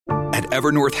At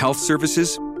Evernorth Health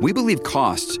Services, we believe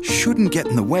costs shouldn't get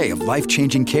in the way of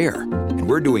life-changing care, and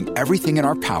we're doing everything in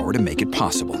our power to make it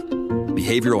possible.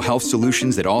 Behavioral health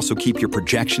solutions that also keep your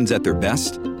projections at their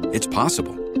best? It's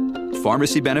possible.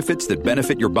 Pharmacy benefits that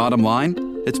benefit your bottom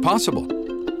line? It's possible.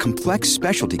 Complex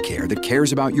specialty care that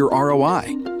cares about your ROI?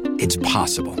 It's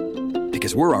possible.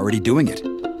 Because we're already doing it.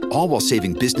 All while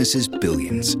saving businesses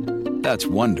billions. That's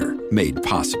Wonder made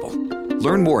possible.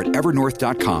 Learn more at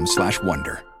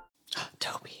evernorth.com/wonder.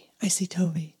 Toby. I see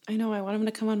Toby. I know. I want him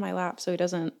to come on my lap so he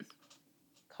doesn't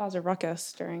cause a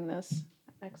ruckus during this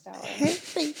next hour. Hey,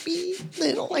 baby.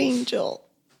 Little angel.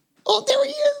 Oh, there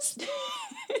he is.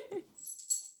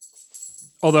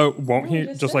 Although, won't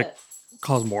he just like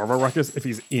cause more of a ruckus if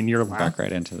he's in your lap? Back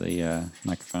right into the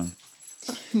microphone.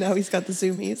 Now he's got the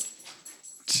zoomies.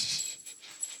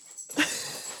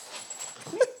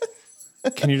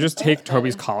 Can you just take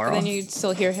Toby's collar off? And then you'd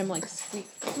still hear him like squeak.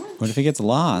 What if he gets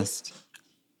lost?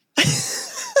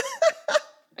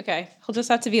 Okay, he'll just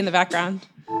have to be in the background.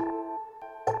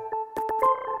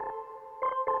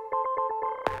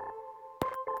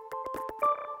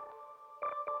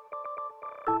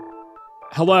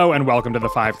 Hello and welcome to the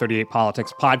 538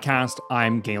 Politics podcast.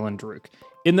 I'm Galen Druk.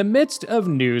 In the midst of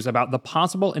news about the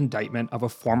possible indictment of a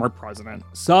former president,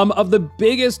 some of the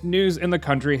biggest news in the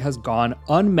country has gone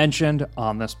unmentioned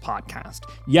on this podcast.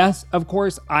 Yes, of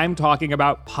course, I'm talking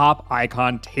about pop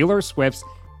icon Taylor Swift's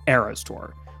Eras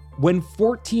Tour. When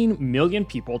 14 million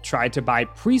people tried to buy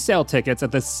pre-sale tickets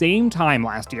at the same time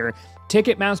last year,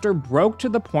 Ticketmaster broke to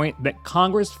the point that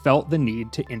Congress felt the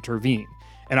need to intervene.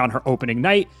 And on her opening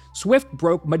night, Swift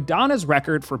broke Madonna's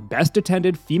record for best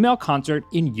attended female concert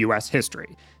in U.S.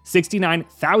 history.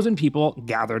 69,000 people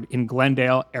gathered in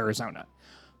Glendale, Arizona.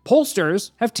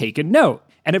 Pollsters have taken note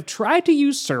and have tried to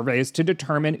use surveys to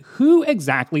determine who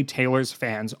exactly Taylor's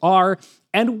fans are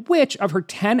and which of her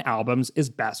 10 albums is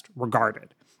best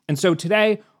regarded. And so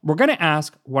today, we're going to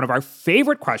ask one of our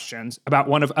favorite questions about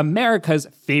one of America's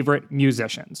favorite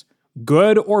musicians.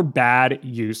 Good or bad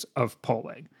use of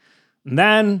polling? And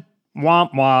then,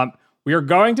 womp womp, we are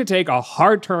going to take a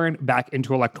hard turn back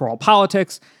into electoral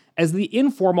politics as the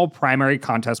informal primary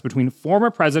contest between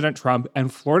former President Trump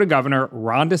and Florida Governor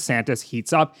Ron DeSantis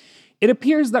heats up. It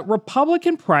appears that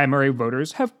Republican primary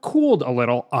voters have cooled a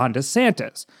little on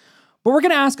DeSantis. But we're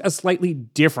going to ask a slightly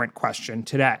different question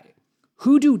today.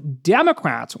 Who do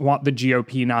Democrats want the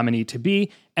GOP nominee to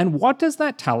be, and what does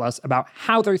that tell us about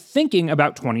how they're thinking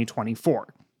about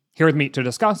 2024? Here with me to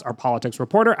discuss our politics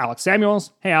reporter, Alex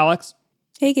Samuels. Hey, Alex.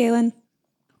 Hey, Galen.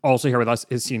 Also here with us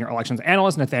is senior elections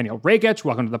analyst Nathaniel Rakich.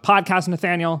 Welcome to the podcast,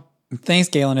 Nathaniel. Thanks,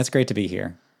 Galen. It's great to be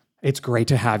here. It's great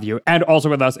to have you. And also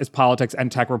with us is politics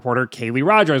and tech reporter Kaylee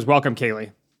Rogers. Welcome,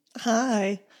 Kaylee.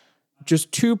 Hi.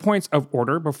 Just 2 points of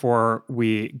order before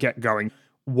we get going.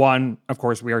 One, of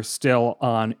course, we are still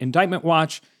on indictment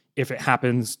watch. If it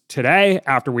happens today,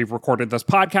 after we've recorded this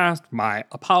podcast, my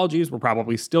apologies. We're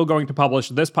probably still going to publish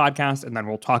this podcast, and then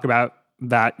we'll talk about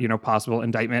that, possible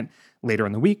indictment later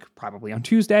in the week, probably on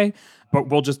Tuesday. But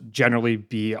we'll just generally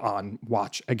be on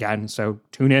watch again. So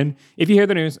tune in if you hear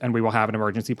the news, and we will have an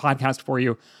emergency podcast for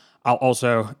you. I'll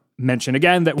also mention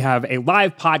again that we have a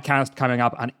live podcast coming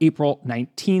up on April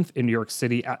 19th in New York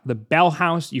City at the Bell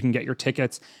House. You can get your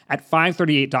tickets at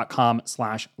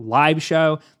 538.com/live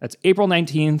show. That's April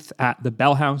 19th at the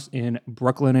Bell House in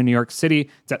Brooklyn in New York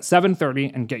City. It's at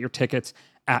 7:30 and get your tickets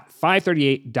at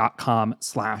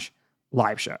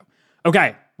 538.com/live show.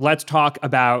 Okay, let's talk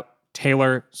about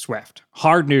Taylor Swift.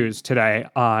 Hard news today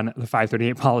on the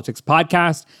 538 Politics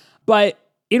podcast, but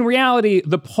in reality,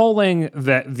 the polling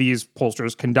that these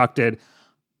pollsters conducted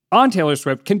on Taylor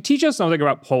Swift can teach us something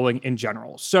about polling in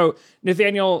general. So,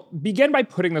 Nathaniel, begin by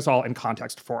putting this all in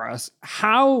context for us.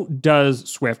 How does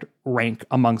Swift rank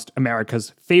amongst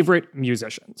America's favorite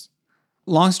musicians?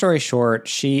 Long story short,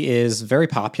 she is very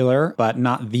popular, but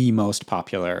not the most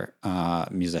popular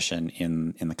musician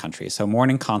in the country. So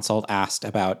Morning Consult asked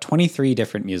about 23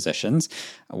 different musicians.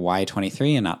 Why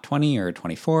 23 and not 20 or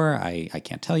 24? I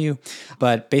can't tell you.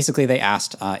 But basically they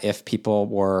asked if people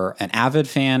were an avid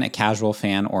fan, a casual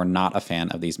fan, or not a fan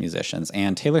of these musicians.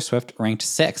 And Taylor Swift ranked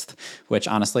 6th, which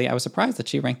honestly, I was surprised that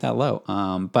she ranked that low.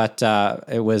 But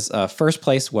it was first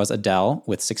place was Adele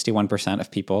with 61% of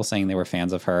people saying they were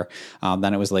fans of her.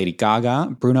 Then it was Lady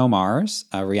Gaga, Bruno Mars,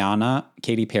 Rihanna,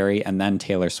 Katy Perry, and then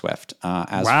Taylor Swift. For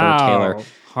Taylor,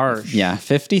 harsh. Yeah,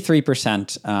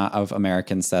 53% of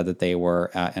Americans said that they were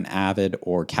an avid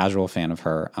or casual fan of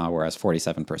her, whereas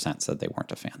 47% said they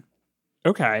weren't a fan.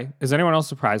 Okay. Is anyone else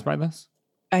surprised by this?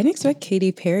 I didn't expect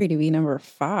Katy Perry to be number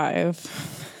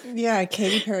 5. Yeah,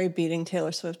 Katy Perry beating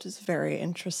Taylor Swift is very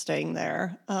interesting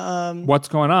there. What's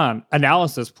going on?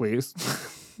 Analysis, please.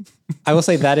 I will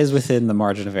say that is within the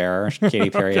margin of error. Katy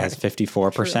Perry has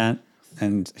 54%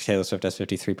 and Taylor Swift has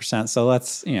 53%. So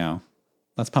let's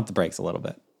pump the brakes a little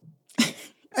bit.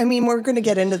 I mean, we're going to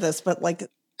get into this, but like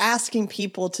asking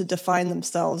people to define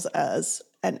themselves as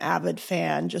an avid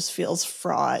fan just feels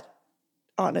fraught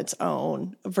on its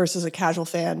own versus a casual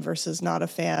fan versus not a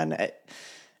fan.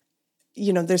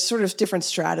 There's sort of different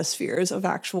stratospheres of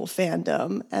actual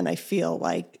fandom. And I feel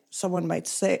like someone might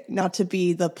say, not to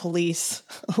be the police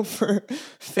over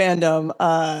fandom,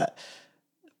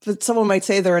 but someone might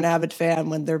say they're an avid fan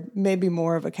when they're maybe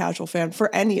more of a casual fan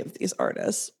for any of these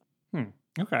artists.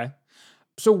 Okay.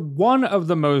 So one of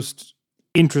the most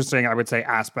interesting, I would say,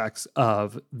 aspects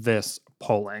of this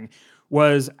polling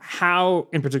was how,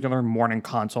 in particular, Morning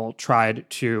Consult tried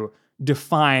to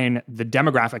define the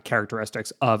demographic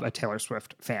characteristics of a Taylor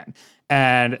Swift fan.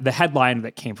 And the headline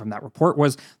that came from that report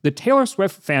was, "The Taylor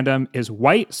Swift fandom is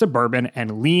white, suburban,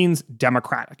 and leans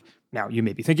Democratic." Now, you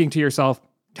may be thinking to yourself,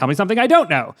 tell me something I don't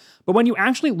know. But when you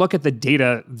actually look at the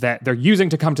data that they're using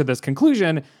to come to this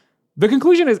conclusion, the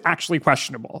conclusion is actually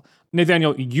questionable.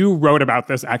 Nathaniel, you wrote about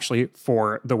this actually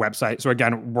for the website. So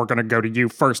again, we're going to go to you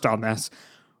first on this.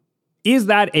 Is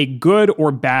that a good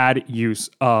or bad use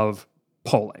of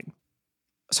polling?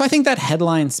 So I think that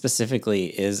headline specifically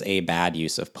is a bad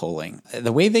use of polling.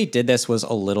 The way they did this was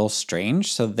a little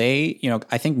strange. So they,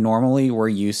 I think normally we're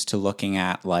used to looking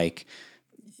at like,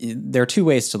 there are two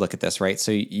ways to look at this, right?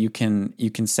 So you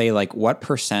can say like what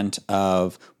percent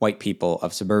of white people,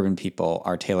 of suburban people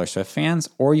are Taylor Swift fans,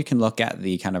 or you can look at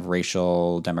the kind of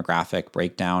racial demographic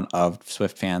breakdown of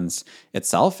Swift fans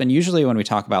itself. And usually when we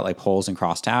talk about like polls and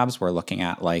crosstabs, we're looking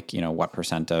at like, what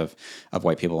percent of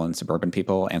white people and suburban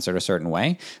people answered a certain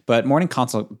way. But Morning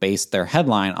Consult based their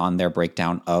headline on their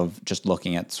breakdown of just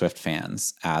looking at Swift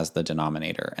fans as the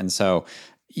denominator. And so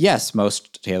yes,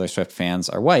 most Taylor Swift fans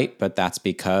are white, but that's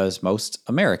because most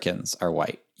Americans are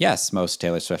white. Yes, most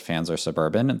Taylor Swift fans are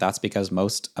suburban, and that's because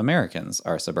most Americans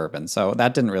are suburban. So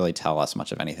that didn't really tell us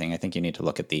much of anything. I think you need to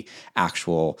look at the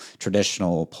actual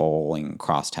traditional polling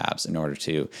crosstabs in order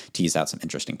to tease out some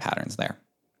interesting patterns there.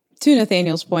 To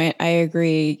Nathaniel's point, I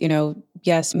agree.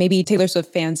 Yes, maybe Taylor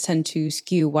Swift fans tend to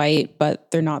skew white,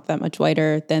 but they're not that much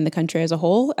whiter than the country as a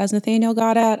whole, as Nathaniel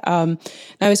got at. I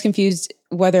was confused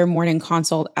whether Morning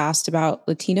Consult asked about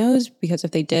Latinos, because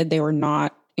if they did, they were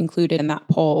not included in that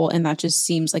poll. And that just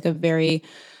seems like a very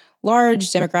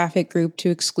large demographic group to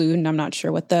exclude. And I'm not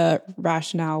sure what the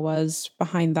rationale was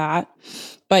behind that.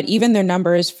 But even their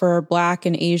numbers for Black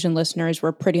and Asian listeners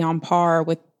were pretty on par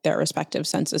with their respective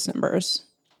census numbers.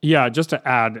 Yeah, just to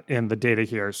add in the data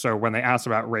here. So when they asked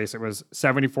about race, it was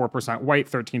 74%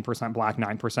 white, 13% Black,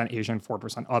 9% Asian,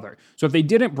 4% other. So if they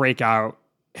didn't break out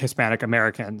Hispanic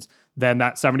Americans, then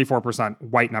that 74%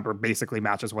 white number basically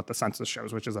matches what the census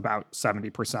shows, which is about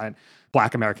 70%.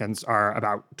 Black Americans are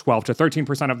about 12 to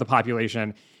 13% of the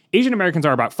population. Asian Americans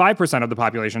are about 5% of the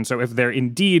population. So if they're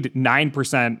indeed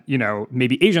 9%,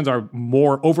 maybe Asians are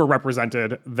more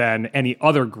overrepresented than any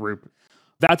other group.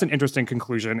 That's an interesting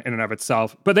conclusion in and of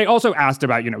itself. But they also asked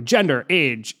about, gender,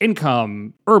 age,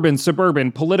 income, urban,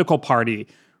 suburban, political party.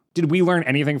 Did we learn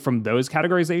anything from those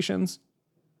categorizations?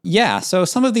 Yeah, so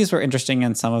some of these were interesting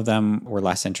and some of them were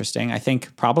less interesting. I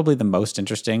think probably the most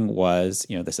interesting was,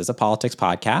 this is a politics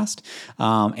podcast,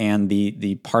 and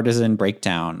the partisan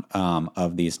breakdown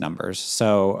of these numbers.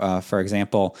 So, for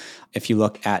example, if you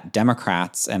look at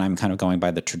Democrats, and I'm kind of going by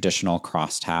the traditional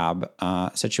crosstab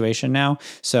situation now,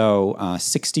 so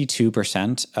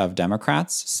 62% of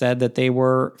Democrats said that they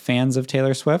were fans of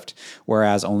Taylor Swift,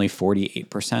 whereas only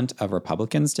 48% of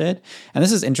Republicans did. And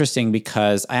this is interesting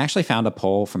because I actually found a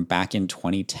poll from back in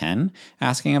 2010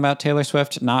 asking about Taylor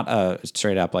Swift, not a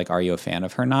straight up like, are you a fan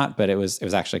of her, not, but it was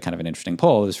actually kind of an interesting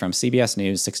poll. It was from CBS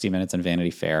News, 60 Minutes, and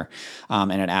Vanity Fair.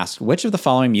 And it asked, which of the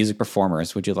following music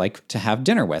performers would you like to have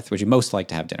dinner with? Would you most like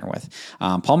to have dinner with?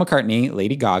 Paul McCartney,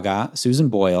 Lady Gaga, Susan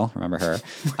Boyle, remember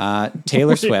her,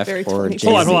 Taylor Swift, or Jay-Z.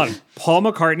 Hold on. Paul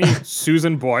McCartney,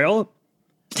 Susan Boyle?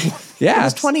 Yeah. It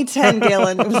was 2010,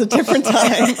 Galen. It was a different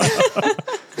time.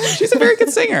 She's a very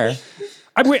good singer.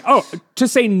 To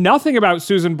say nothing about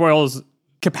Susan Boyle's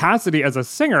capacity as a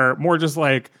singer, more just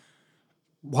like,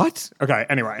 what? Okay,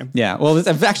 anyway. Yeah, well, it's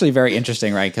actually very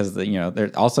interesting, right? Because,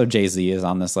 there's also Jay-Z is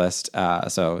on this list.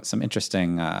 So some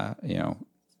interesting,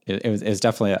 it was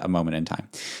definitely a moment in time.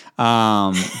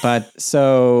 But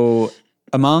so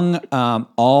Among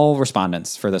all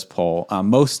respondents for this poll,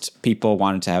 most people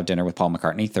wanted to have dinner with Paul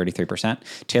McCartney, 33%.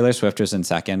 Taylor Swift was in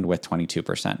second with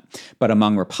 22%. But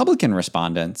among Republican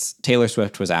respondents, Taylor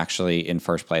Swift was actually in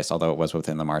first place, although it was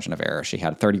within the margin of error. She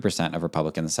had 30% of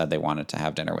Republicans said they wanted to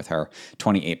have dinner with her.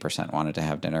 28% wanted to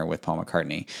have dinner with Paul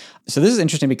McCartney. So this is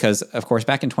interesting because, of course,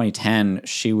 back in 2010,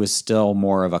 she was still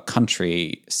more of a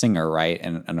country singer, right?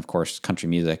 And of course, country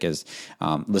music is,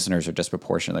 listeners are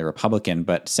disproportionately Republican.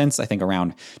 But since, I think,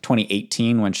 around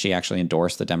 2018, when she actually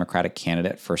endorsed the Democratic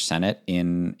candidate for Senate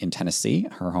in Tennessee,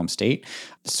 her home state,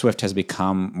 Swift has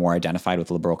become more identified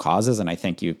with liberal causes. And I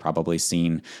think you've probably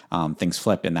seen things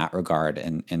flip in that regard.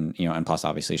 And plus,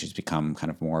 obviously, she's become kind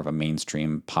of more of a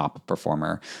mainstream pop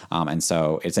performer. And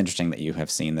so it's interesting that you have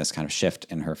seen this kind of shift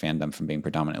in her fandom from being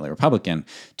predominantly Republican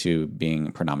to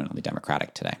being predominantly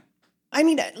Democratic today. I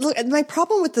mean, look, my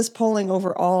problem with this polling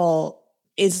overall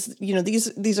is,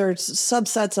 these are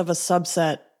subsets of a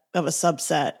subset of a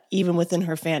subset, even within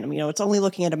her fandom. It's only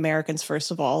looking at Americans,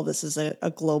 first of all. This is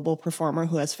a global performer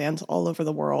who has fans all over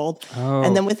the world. Oh.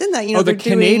 And then within that, the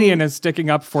Canadian is sticking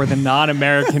up for the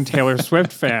non-American Taylor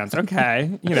Swift fans.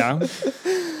 Okay,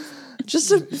 Just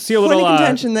to see a little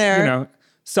contention there.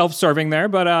 Self-serving there,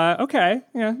 but okay,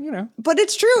 yeah, But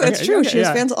it's true. It's true. She has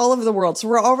fans all over the world. So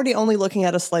we're already only looking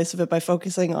at a slice of it by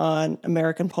focusing on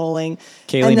American polling.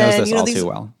 Kaylee knows this all too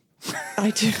well. I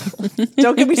do.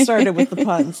 Don't get me started with the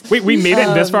puns. Wait, we made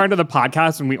it this far into the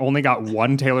podcast and we only got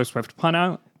one Taylor Swift pun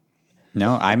out?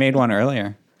 No, I made one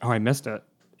earlier. Oh, I missed it.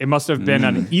 It must have been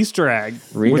an Easter egg.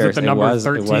 Readers, was it the number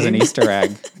 13? It was an Easter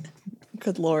egg.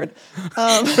 Good Lord.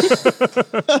 Sorry,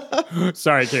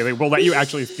 Kaylee. We'll let you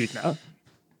actually speak now.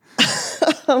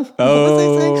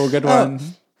 Good one.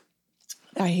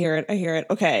 I hear it.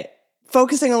 Okay.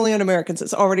 Focusing only on Americans,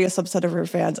 it's already a subset of her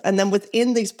fans. And then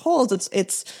within these polls,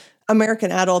 it's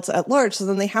American adults at large. So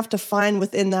then they have to find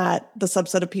within that the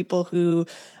subset of people who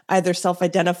either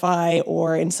self-identify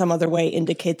or in some other way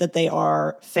indicate that they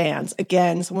are fans.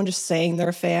 Again, someone just saying they're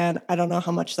a fan, I don't know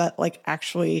how much that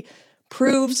actually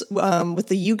proves. With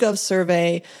the YouGov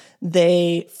survey,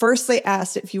 they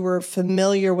asked if you were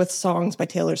familiar with songs by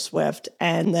Taylor Swift,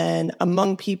 and then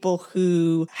among people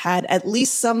who had at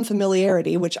least some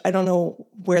familiarity, which I don't know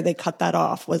where they cut that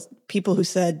off, was people who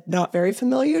said not very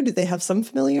familiar. Do they have some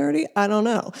familiarity? I don't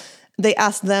know. They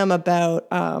asked them about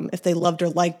if they loved or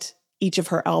liked each of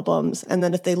her albums, and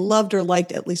then if they loved or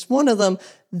liked at least one of them,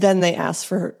 then they asked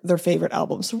for their favorite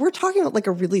album. So we're talking about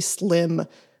a really slim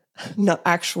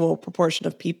actual proportion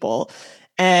of people.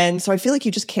 And so I feel like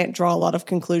you just can't draw a lot of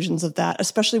conclusions of that,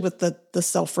 especially with the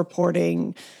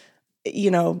self-reporting,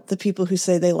 the people who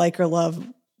say they like or love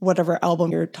whatever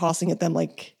album you're tossing at them.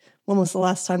 Like, when was the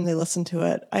last time they listened to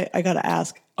it? I got to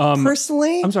ask.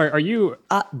 Personally, I'm sorry, are you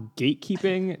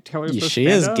gatekeeping Taylor Swift? She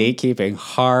is gatekeeping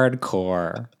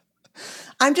hardcore.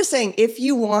 I'm just saying, if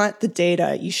you want the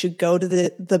data, you should go to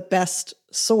the best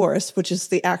source, which is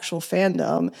the actual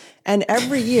fandom. And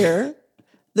every year,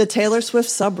 the Taylor Swift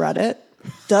subreddit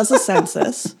does a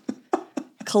census,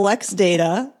 collects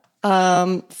data.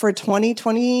 For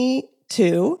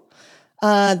 2022,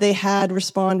 they had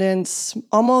respondents,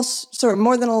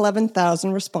 more than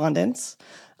 11,000 respondents.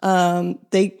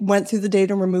 They went through the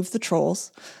data and removed the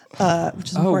trolls, which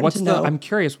is important to know. I'm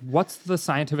curious, what's the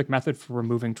scientific method for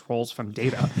removing trolls from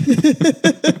data?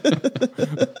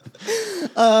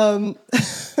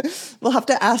 We'll have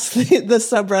to ask the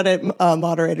subreddit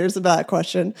moderators about that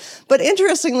question. But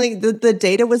interestingly, the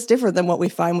data was different than what we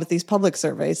find with these public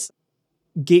surveys.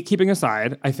 Gatekeeping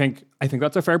aside, I think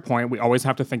that's a fair point. We always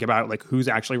have to think about who's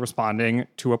actually responding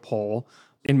to a poll.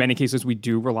 In many cases, we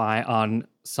do rely on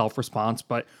self-response,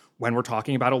 but when we're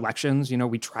talking about elections,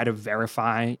 we try to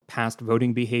verify past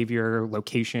voting behavior,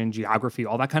 location, geography,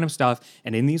 all that kind of stuff.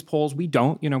 And in these polls, we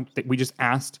don't. We just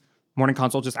asked. Morning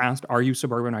Consult just asked, are you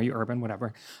suburban, are you urban,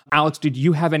 whatever. Alex, did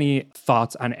you have any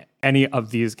thoughts on any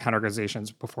of these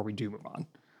categorizations before we do move on?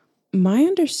 My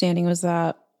understanding was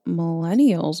that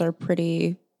millennials are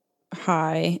pretty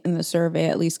high in the survey,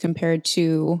 at least compared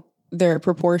to their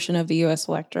proportion of the U.S.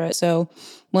 electorate. So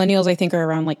millennials, I think, are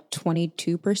around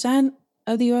 22%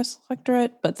 of the U.S.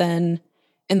 electorate, but then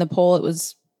in the poll, it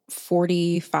was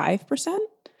 45%.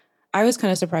 I was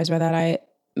kind of surprised by that.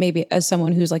 Maybe as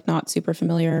someone who's not super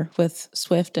familiar with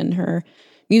Swift and her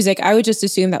music, I would just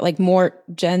assume that more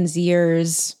Gen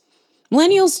Zers,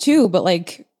 millennials too, but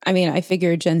I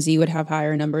figured Gen Z would have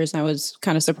higher numbers, and I was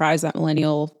kind of surprised that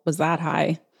millennial was that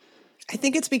high. I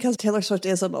think it's because Taylor Swift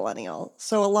is a millennial.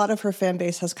 So a lot of her fan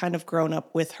base has kind of grown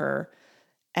up with her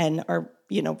and are,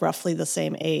 roughly the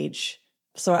same age.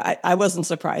 So I wasn't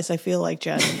surprised. I feel like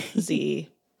Gen Z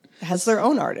has their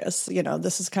own artists.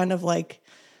 This is kind of like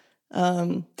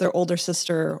their older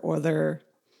sister or their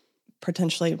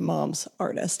potentially mom's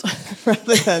artist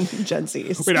rather than Gen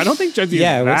Z's. Wait, I don't think Gen Z is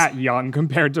that young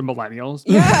compared to millennials.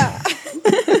 Yeah.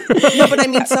 No, but I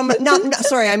mean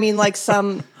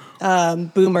some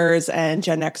boomers and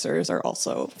Gen Xers are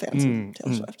also fans of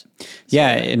Taylor Swift.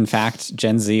 Yeah, in fact,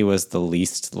 Gen Z was the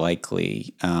least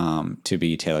likely to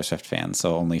be Taylor Swift fans.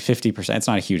 So only 50%, it's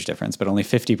not a huge difference, but only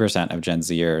 50% of Gen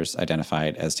Zers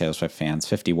identified as Taylor Swift fans,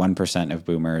 51% of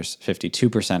boomers,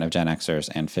 52% of Gen Xers,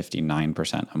 and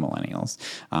 59% of millennials.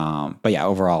 But yeah,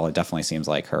 overall, it definitely seems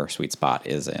like her sweet spot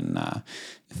is in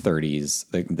 30s,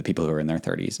 the people who are in their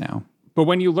 30s now. But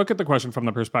when you look at the question from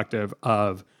the perspective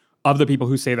of the people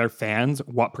who say they're fans,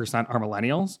 what percent are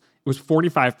millennials? It was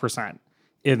 45%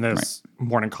 in this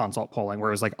Morning Consult polling, where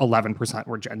it was like 11%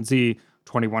 were Gen Z,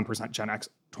 21% Gen X,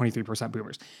 23%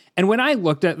 boomers. And when I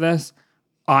looked at this,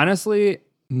 honestly,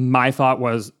 my thought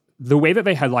was the way that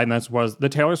they headlined this was the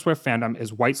Taylor Swift fandom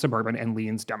is white suburban and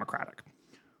leans Democratic.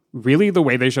 Really, the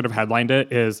way they should have headlined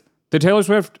it is the Taylor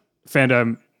Swift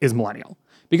fandom is millennial.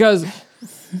 Because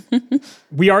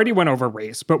we already went over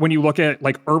race, but when you look at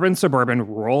like urban, suburban,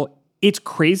 rural, it's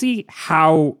crazy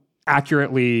how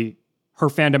accurately her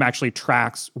fandom actually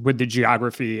tracks with the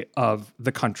geography of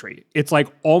the country. It's like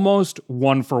almost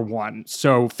 1 for 1.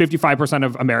 So 55%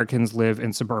 of Americans live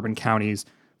in suburban counties.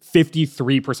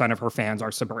 53% of her fans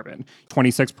are suburban.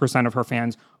 26% of her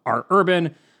fans are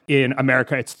urban. In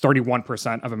America, it's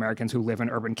 31% of Americans who live in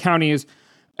urban counties.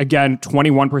 Again,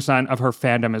 21% of her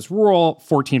fandom is rural,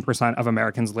 14% of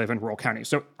Americans live in rural counties.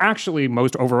 So actually,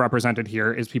 most overrepresented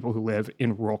here is people who live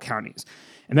in rural counties.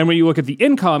 And then when you look at the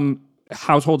income,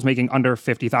 households making under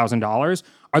 $50,000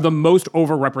 are the most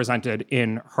overrepresented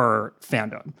in her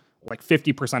fandom. Like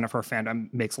 50% of her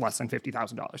fandom makes less than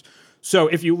 $50,000. So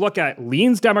if you look at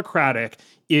leans Democratic,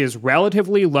 is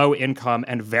relatively low income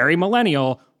and very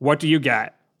millennial, what do you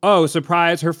get? Oh,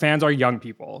 surprise, her fans are young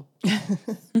people.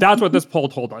 That's what this poll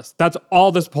told us. That's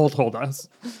all this poll told us.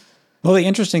 Well, the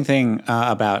interesting thing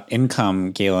about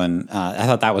income, Galen, I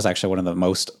thought that was actually one of the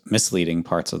most misleading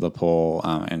parts of the poll,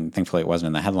 and thankfully it wasn't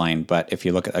in the headline. But if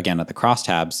you look, again, at the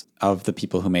crosstabs, of the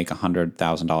people who make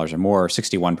 $100,000 or more,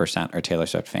 61% are Taylor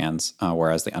Swift fans,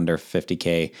 whereas the under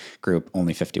 50K group,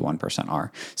 only 51%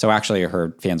 are. So actually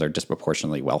her fans are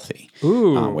disproportionately wealthy,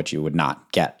 which you would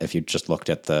not get if you just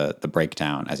looked at the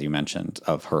breakdown, as you mentioned,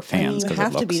 of her fans. You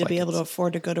have to be able to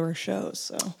afford to go to her shows.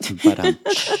 So. But,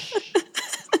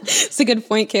 it's a good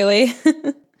point,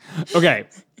 Kaylee. Okay.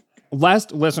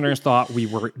 Lest listeners thought we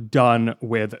were done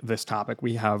with this topic,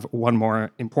 we have one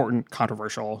more important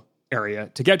controversial area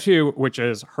to get to, which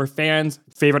is her fans'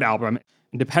 favorite album.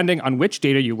 And depending on which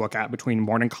data you look at between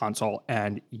Morning Consult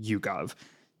and YouGov,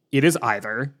 it is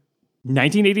either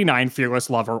 1989 Fearless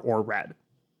Lover or Red.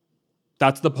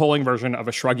 That's the polling version of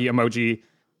a shruggy emoji.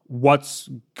 What's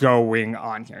going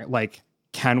on here? Like,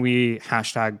 can we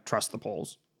hashtag trust the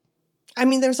polls? I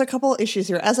mean, there's a couple issues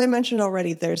here. As I mentioned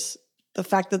already, there's the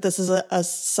fact that this is a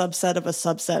subset of a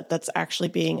subset that's actually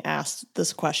being asked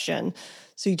this question.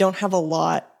 So you don't have a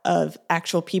lot of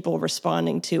actual people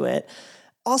responding to it.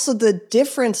 Also, the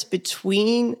difference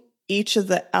between each of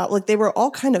the they were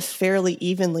all kind of fairly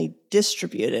evenly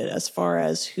distributed as far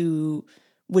as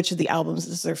which of the albums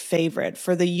is their favorite.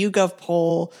 For the YouGov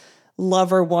poll,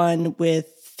 Lover won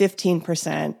with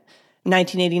 15%.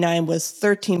 1989 was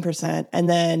 13%, and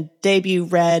then Debut,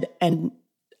 Red, and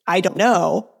I Don't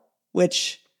Know,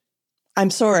 which, I'm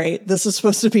sorry, this is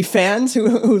supposed to be fans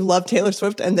who love Taylor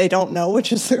Swift and they don't know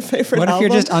which is their favorite album. What if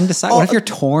you're just undecided? What if you're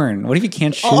torn? What if you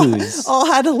can't choose? All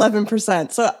had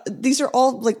 11%. So these are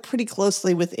all like pretty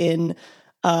closely within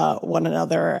one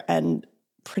another and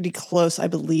pretty close, I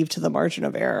believe, to the margin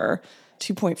of error.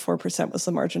 2.4% was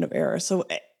the margin of error. So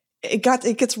it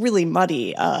gets really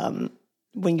muddy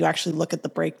when you actually look at the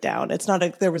breakdown. It's not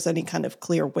like there was any kind of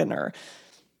clear winner.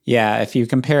 Yeah, if you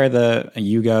compare the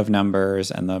YouGov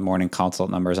numbers and the Morning Consult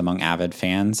numbers among avid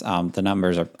fans, the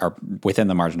numbers are within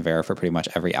the margin of error for pretty much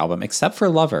every album, except for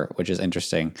Lover, which is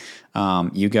interesting.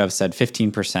 YouGov said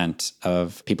 15%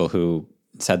 of people who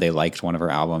said they liked one of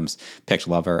her albums picked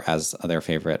Lover as their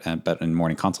favorite, but in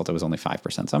Morning Consult it was only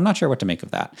 5%. So I'm not sure what to make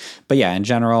of that. But yeah, in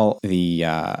general, the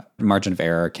margin of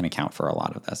error can account for a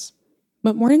lot of this.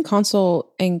 But Morning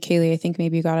Consult and Kaylee, I think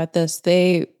maybe you got at this,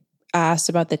 they asked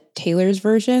about the Taylor's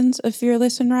versions of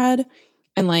Fearless and Red.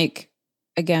 And like,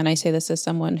 again, I say this as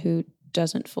someone who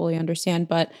doesn't fully understand,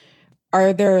 but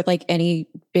are there like any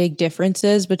big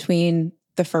differences between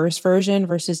the first version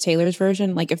versus Taylor's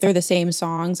version? Like if they're the same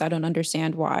songs, I don't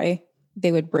understand why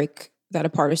they would break that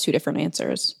apart as two different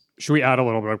answers. should we add a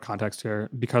little bit of context here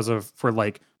for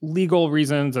like legal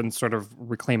reasons and sort of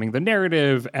reclaiming the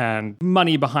narrative and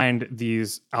money behind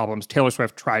these albums? Taylor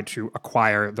Swift tried to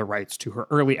acquire the rights to her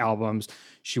early albums.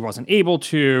 She wasn't able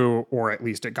to, or at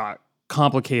least it got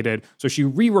complicated. So she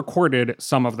re-recorded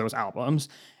some of those albums.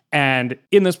 And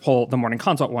in this poll, the Morning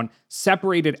Consult one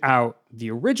separated out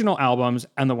the original albums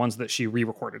and the ones that she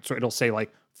re-recorded. So it'll say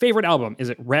like, favorite album, is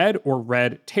it Red or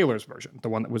Red Taylor's version, the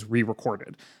one that was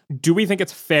re-recorded? Do we think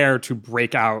it's fair to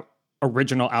break out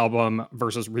original album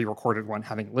versus re-recorded one?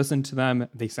 Having listened to them,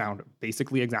 they sound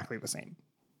basically exactly the same.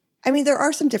 I mean, there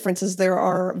are some differences. There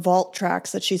are vault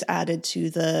tracks that she's added to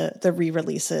the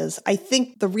re-releases. I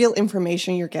think the real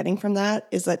information you're getting from that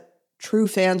is that true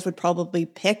fans would probably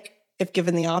pick, if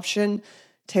given the option,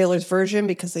 Taylor's version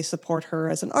because they support her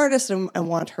as an artist and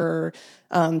want her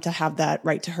to have that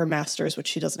right to her masters, which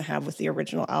she doesn't have with the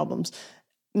original albums.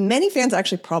 Many fans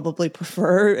actually probably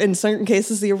prefer, in certain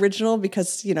cases, the original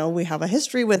because, you know, we have a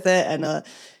history with it and a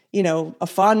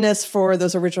fondness for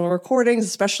those original recordings,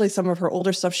 especially some of her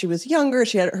older stuff. She was younger.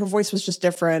 Her voice was just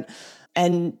different.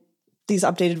 And these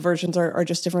updated versions are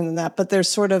just different than that. But there's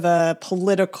sort of a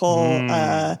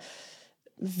political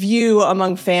view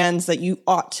among fans that you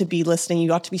ought to be listening,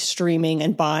 you ought to be streaming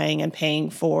and buying and paying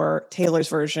for Taylor's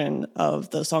version of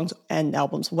the songs and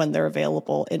albums when they're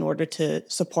available in order to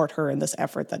support her in this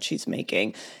effort that she's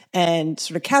making. And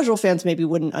sort of casual fans maybe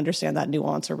wouldn't understand that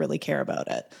nuance or really care about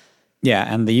it. Yeah,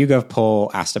 and the YouGov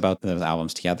poll asked about those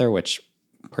albums together, which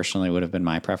personally would have been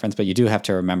my preference, but you do have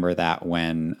to remember that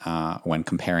when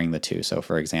comparing the two. So,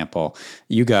 for example,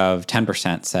 YouGov,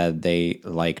 10% said they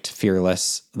liked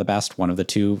Fearless the best, one of the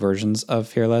two versions of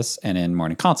Fearless, and in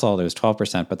Morning Consult it was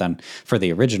 12%, but then for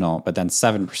the original, but then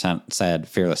 7% said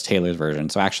Fearless Taylor's version.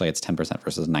 So actually it's 10%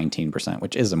 versus 19%,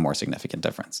 which is a more significant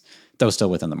difference, though still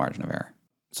within the margin of error.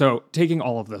 So, taking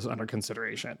all of this under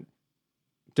consideration,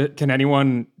 can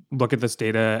anyone look at this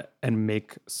data and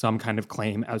make some kind of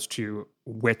claim as to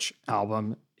which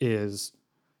album is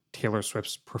Taylor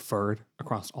Swift's preferred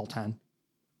across all 10?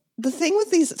 The thing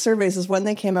with these surveys is when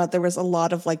they came out, there was a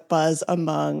lot of like buzz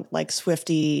among like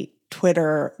Swiftie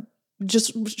Twitter,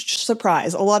 just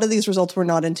surprise. A lot of these results were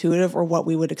not intuitive or what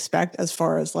we would expect as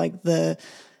far as like the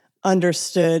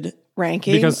understood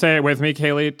ranking. Because say it with me,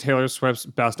 Kaylee, Taylor Swift's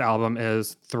best album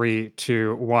is 3,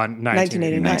 2, 1,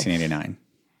 1989. 1989.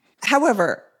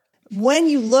 However, when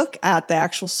you look at the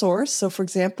actual source, so for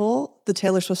example, the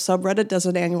Taylor Swift subreddit does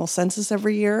an annual census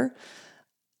every year.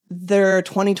 Their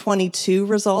 2022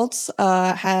 results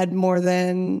had more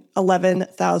than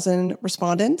 11,000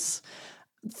 respondents.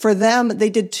 For them,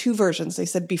 they did two versions. They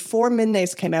said before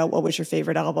Midnights came out, what was your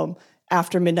favorite album?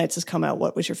 After Midnights has come out,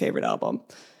 what was your favorite album?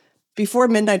 Before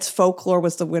Midnights, Folklore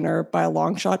was the winner by a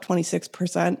long shot,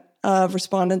 26%. Of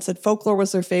respondents said Folklore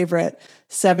was their favorite.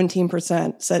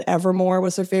 17% said Evermore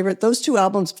was their favorite. Those two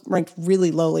albums ranked really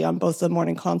lowly on both the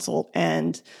Morning Consult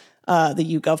and the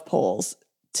YouGov polls.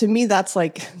 To me, that's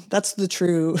the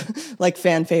true like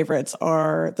fan favorites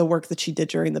are the work that she did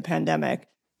during the pandemic.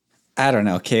 I don't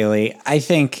know, Kaylee. I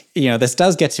think, this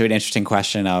does get to an interesting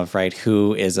question of, right,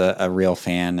 who is a real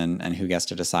fan and who gets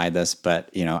to decide this. But,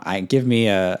 give me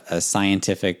a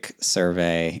scientific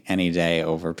survey any day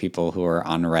over people who are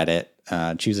on Reddit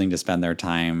choosing to spend their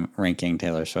time ranking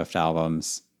Taylor Swift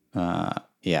albums.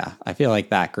 Yeah, I feel like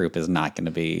that group is not going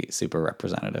to be super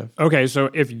representative. Okay, so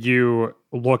if you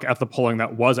look at the polling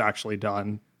that was actually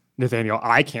done, Nathaniel,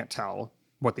 I can't tell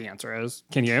what the answer is.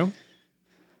 Can you?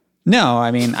 No, I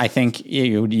mean, I think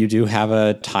you do have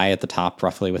a tie at the top,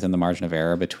 roughly within the margin of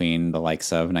error between the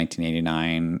likes of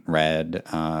 1989, Red,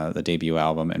 the debut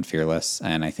album, and Fearless.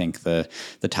 And I think the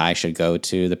tie should go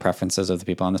to the preferences of the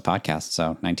people on this podcast. So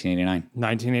 1989.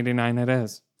 1989 it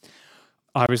is.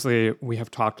 Obviously, we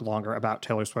have talked longer about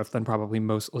Taylor Swift than probably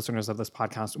most listeners of this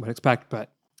podcast would expect,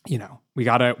 but we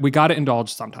gotta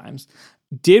indulge sometimes.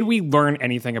 Did we learn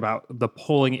anything about the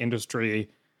polling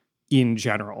industry in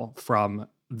general from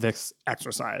this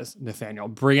exercise, Nathaniel?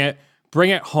 Bring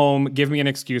it home. Give me an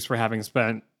excuse for having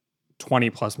spent 20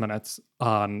 plus minutes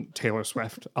on Taylor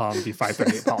Swift on the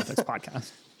 538 Politics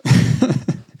podcast.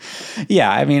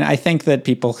 Yeah, I mean, I think that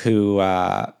people who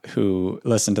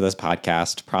listen to this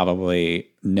podcast probably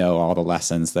know all the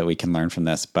lessons that we can learn from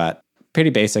this, but pretty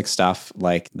basic stuff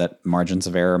like that margins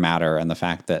of error matter, and the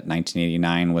fact that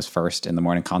 1989 was first in the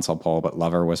Morning Consult poll, but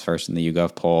Lover was first in the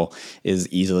YouGov poll is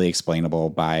easily explainable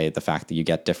by the fact that you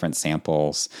get different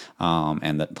samples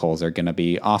and that polls are going to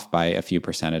be off by a few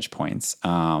percentage points.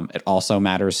 It also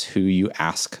matters who you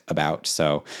ask about.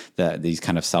 So these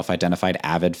kind of self-identified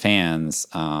avid fans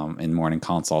in Morning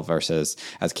Consult versus,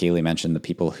 as Kaylee mentioned, the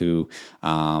people who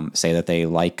say that they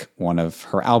like one of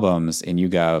her albums in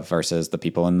YouGov versus the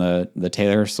people in the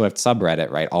Taylor Swift subreddit,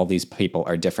 right? All these people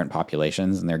are different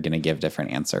populations and they're going to give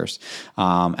different answers.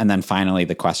 And then finally,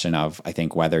 the question of, I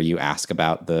think, whether you ask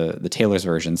about the Taylor's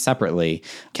version separately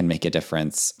can make a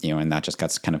difference, and that just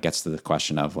gets to the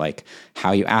question of like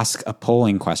how you ask a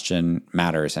polling question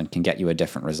matters and can get you a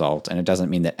different result. And it doesn't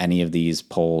mean that any of these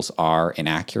polls are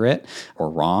inaccurate or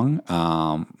wrong,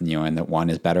 and that one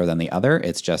is better than the other.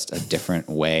 It's just a different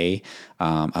way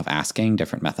of asking,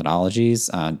 different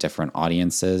methodologies, different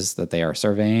audiences that they are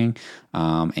surveying.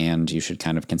 And you should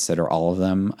kind of consider all of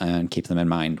them and keep them in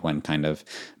mind when kind of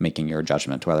making your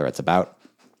judgment, whether it's about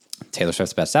Taylor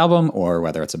Swift's best album or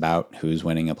whether it's about who's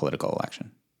winning a political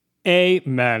election.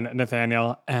 Amen,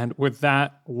 Nathaniel. And with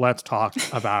that, let's talk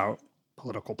about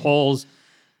political polls.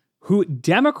 Who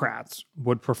Democrats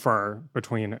would prefer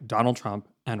between Donald Trump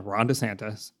and Ron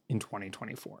DeSantis in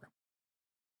 2024.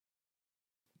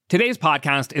 Today's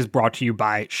podcast is brought to you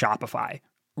by Shopify.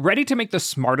 Ready to make the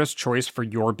smartest choice for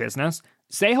your business?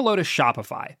 Say hello to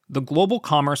Shopify, the global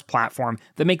commerce platform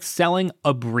that makes selling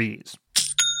a breeze.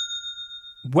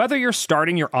 Whether you're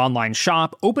starting your online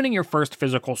shop, opening your first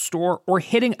physical store, or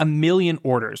hitting 1 million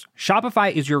orders,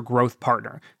 Shopify is your growth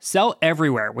partner. Sell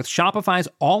everywhere with Shopify's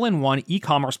all-in-one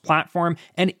e-commerce platform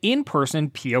and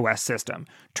in-person POS system.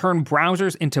 Turn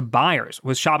browsers into buyers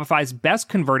with Shopify's best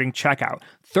converting checkout,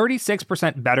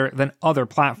 36% better than other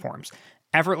platforms.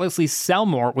 Effortlessly sell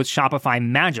more with Shopify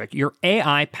Magic, your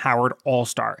AI-powered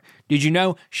all-star. Did you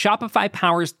know Shopify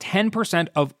powers 10%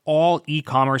 of all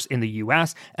e-commerce in the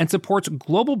U.S. and supports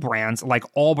global brands like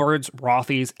Allbirds,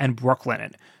 Rothy's, and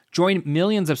Brooklinen? Join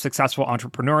millions of successful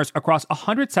entrepreneurs across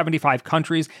 175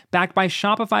 countries backed by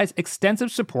Shopify's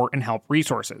extensive support and help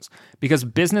resources. Because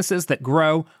businesses that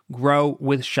grow, grow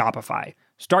with Shopify.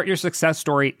 Start your success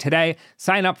story today.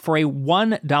 Sign up for a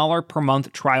 $1 per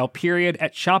month trial period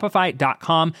at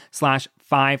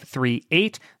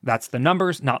shopify.com/538. That's the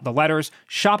numbers, not the letters.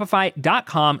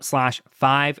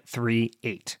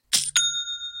 Shopify.com/538.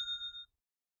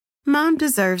 Mom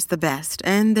deserves the best,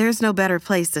 and there's no better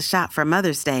place to shop for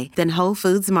Mother's Day than Whole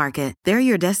Foods Market. They're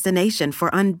your destination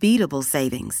for unbeatable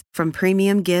savings, from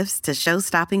premium gifts to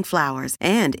show-stopping flowers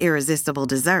and irresistible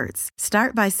desserts.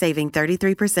 Start by saving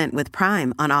 33% with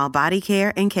Prime on all body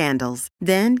care and candles.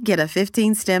 Then get a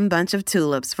 15-stem bunch of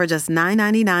tulips for just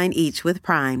 $9.99 each with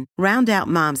Prime. Round out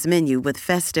Mom's menu with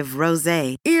festive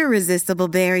rosé, irresistible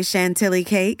berry chantilly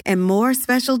cake, and more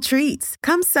special treats.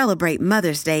 Come celebrate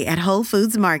Mother's Day at Whole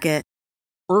Foods Market.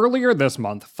 Earlier this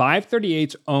month,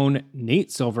 538's own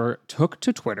Nate Silver took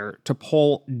to Twitter to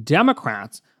poll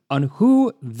Democrats on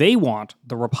who they want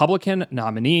the Republican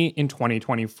nominee in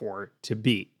 2024 to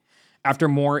be. After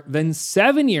more than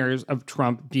 7 years of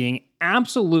Trump being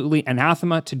absolutely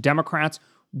anathema to Democrats,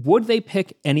 would they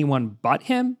pick anyone but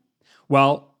him?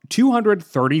 Well,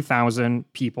 230,000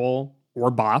 people,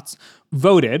 or bots,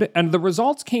 voted, and the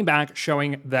results came back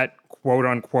showing that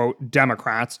quote-unquote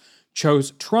Democrats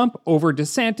chose Trump over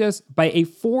DeSantis by a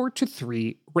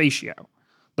 4-3 ratio.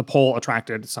 The poll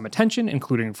attracted some attention,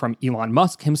 including from Elon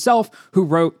Musk himself, who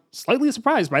wrote, slightly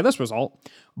surprised by this result.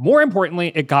 More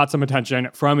importantly, it got some attention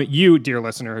from you, dear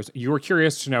listeners. You were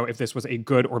curious to know if this was a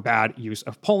good or bad use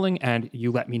of polling, and you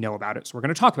let me know about it, so we're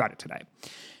going to talk about it today.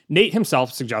 Nate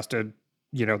himself suggested,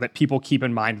 that people keep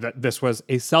in mind that this was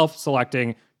a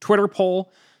self-selecting Twitter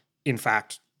poll. In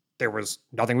fact, there was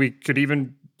nothing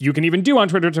you can even do on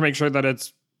Twitter to make sure that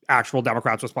it's actual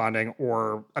Democrats responding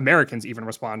or Americans even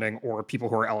responding or people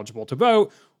who are eligible to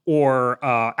vote or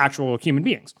actual human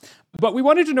beings. But we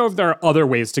wanted to know if there are other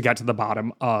ways to get to the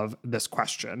bottom of this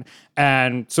question.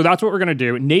 And so that's what we're going to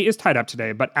do. Nate is tied up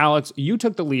today, but Alex, you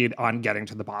took the lead on getting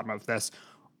to the bottom of this.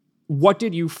 What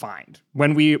did you find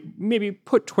when we maybe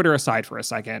put Twitter aside for a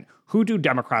second? Who do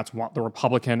Democrats want the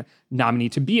Republican nominee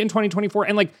to be in 2024?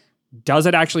 And does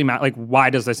it actually matter? Why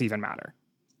does this even matter?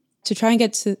 To try and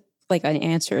get to an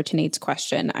answer to Nate's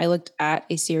question, I looked at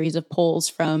a series of polls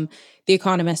from The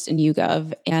Economist and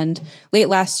YouGov. And late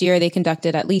last year, they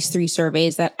conducted at least 3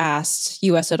 surveys that asked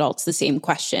U.S. adults the same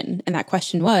question. And that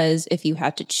question was, if you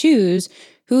had to choose,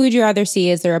 who would you rather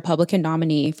see as the Republican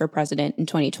nominee for president in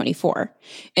 2024?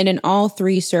 And in all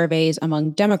 3 surveys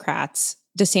among Democrats,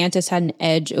 DeSantis had an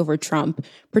edge over Trump,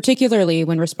 particularly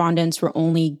when respondents were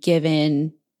only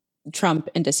given Trump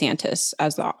and DeSantis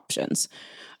as the options.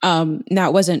 Now,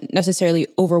 it wasn't necessarily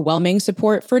overwhelming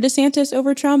support for DeSantis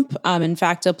over Trump. In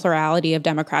fact, a plurality of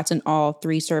Democrats in all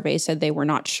three surveys said they were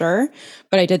not sure.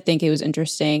 But I did think it was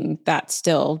interesting that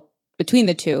still, between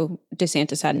the two,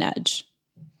 DeSantis had an edge.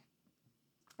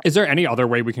 Is there any other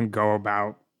way we can go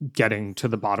about getting to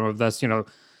the bottom of this?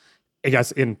 I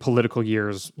guess in political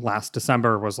years, last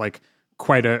December was like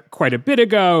quite a bit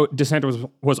ago. DeSantis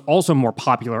was also more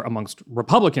popular amongst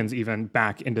Republicans even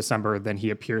back in December than he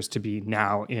appears to be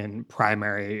now in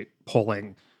primary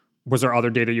polling. Was there other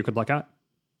data you could look at?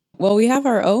 Well, we have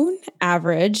our own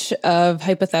average of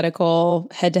hypothetical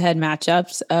head-to-head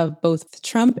matchups of both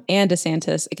Trump and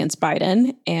DeSantis against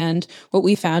Biden. And what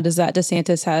we found is that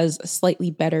DeSantis has a slightly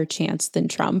better chance than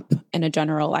Trump in a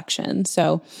general election.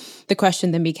 So the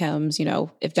question then becomes,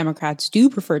 if Democrats do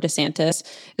prefer DeSantis,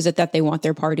 is it that they want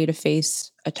their party to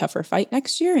face a tougher fight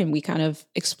next year? And we kind of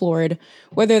explored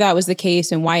whether that was the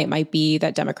case and why it might be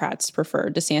that Democrats prefer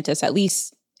DeSantis, at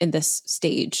least in this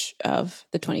stage of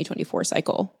the 2024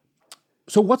 cycle.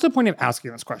 So what's the point of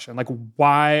asking this question? Like,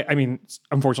 why? I mean,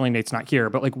 unfortunately, Nate's not here,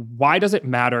 but like, why does it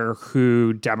matter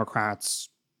who Democrats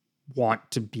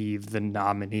want to be the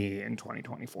nominee in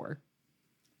 2024?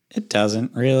 It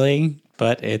doesn't really,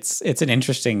 but it's an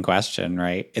interesting question,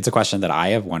 right? It's a question that I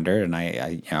have wondered, and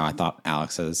I thought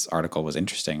Alex's article was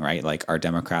interesting, right? Like, do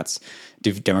Democrats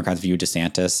view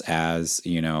DeSantis as,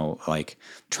 like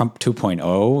Trump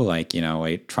 2.0, like,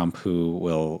 a Trump who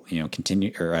will,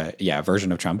 continue, or a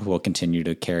version of Trump who will continue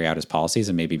to carry out his policies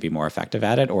and maybe be more effective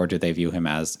at it? Or do they view him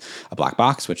as a black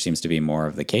box, which seems to be more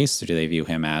of the case? Or do they view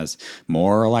him as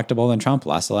more electable than Trump,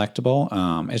 less electable?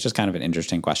 It's just kind of an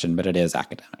interesting question, but it is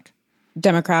academic.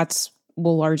 Democrats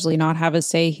will largely not have a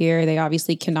say here. They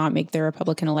obviously cannot make their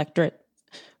Republican electorate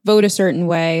vote a certain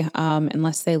way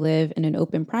unless they live in an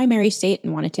open primary state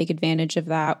and want to take advantage of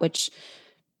that, which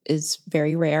is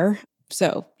very rare.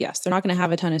 So yes, they're not going to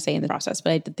have a ton of say in the process,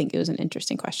 but I did think it was an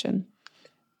interesting question.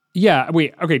 Yeah,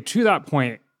 okay, to that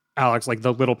point, Alex, like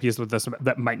the little piece with this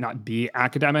that might not be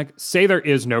academic, say there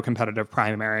is no competitive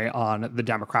primary on the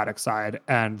Democratic side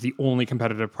and the only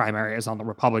competitive primary is on the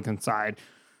Republican side.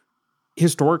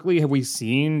 Historically, have we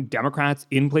seen Democrats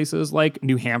in places like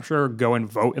New Hampshire go and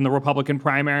vote in the Republican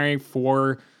primary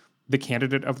for the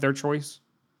candidate of their choice?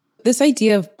 This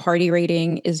idea of party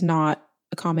rating is not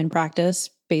a common practice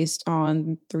based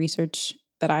on the research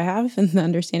that I have and the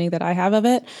understanding that I have of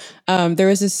it. There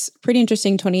was this pretty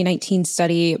interesting 2019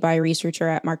 study by a researcher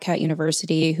at Marquette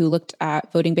University who looked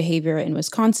at voting behavior in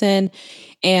Wisconsin.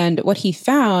 And what he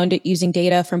found using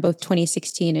data from both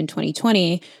 2016 and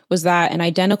 2020 was that an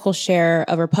identical share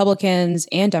of Republicans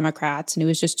and Democrats, and it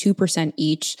was just 2%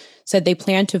 each, said they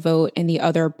planned to vote in the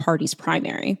other party's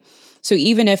primary. So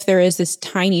even if there is this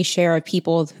tiny share of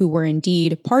people who were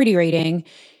indeed party rating,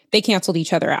 they canceled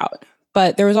each other out.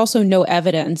 But there was also no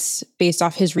evidence based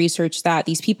off his research that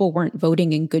these people weren't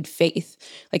voting in good faith.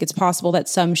 Like, it's possible that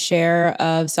some share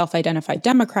of self-identified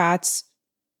Democrats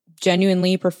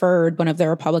genuinely preferred one of their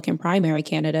Republican primary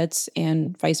candidates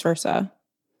and vice versa.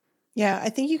 Yeah, I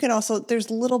think you can also, there's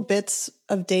little bits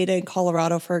of data in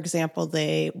Colorado, for example,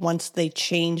 once they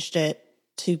changed it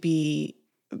to be,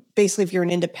 basically if you're an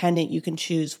independent, you can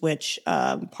choose which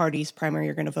party's primary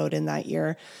you're going to vote in that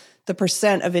year. The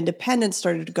percent of independents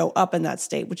started to go up in that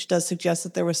state, which does suggest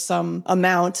that there was some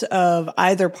amount of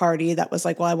either party that was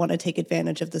like, well, I want to take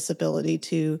advantage of this ability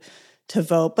to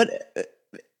vote. But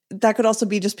that could also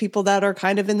be just people that are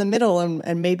kind of in the middle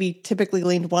and maybe typically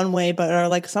leaned one way, but are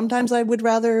like, sometimes I would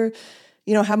rather,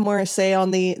 have more say on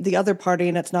the other party,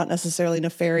 and it's not necessarily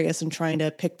nefarious in trying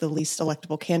to pick the least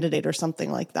electable candidate or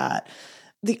something like that.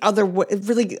 The other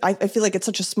really, I feel like it's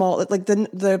such a small, like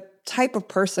the type of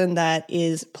person that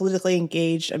is politically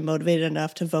engaged and motivated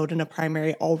enough to vote in a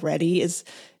primary already is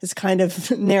kind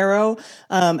of narrow.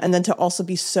 And then to also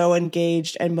be so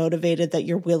engaged and motivated that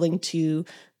you're willing to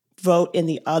vote in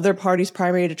the other party's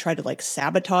primary to try to like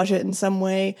sabotage it in some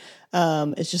way.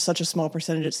 It's just such a small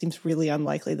percentage. It seems really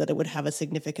unlikely that it would have a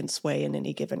significant sway in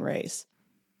any given race.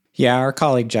 Yeah, our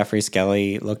colleague Jeffrey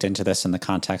Skelly looked into this in the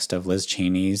context of Liz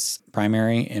Cheney's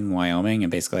primary in Wyoming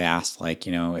and basically asked,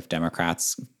 if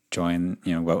Democrats join,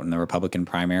 vote in the Republican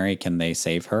primary? Can they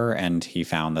save her? And he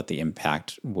found that the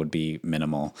impact would be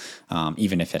minimal,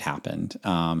 even if it happened.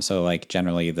 So like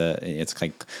generally it's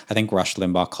like, I think Rush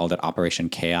Limbaugh called it Operation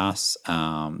Chaos,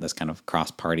 this kind of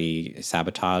cross-party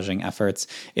sabotaging efforts.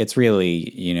 It's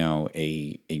really,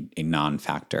 a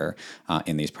non-factor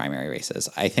in these primary races.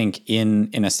 I think in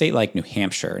a state like New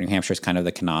Hampshire is kind of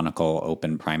the canonical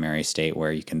open primary state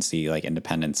where you can see like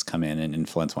independents come in and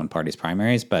influence one party's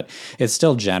primaries, but it's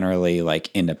still generally like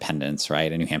independents,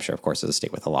 right? And New Hampshire, of course, is a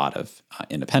state with a lot of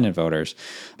independent voters,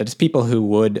 but it's people who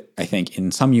would, I think,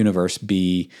 in some universe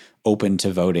be open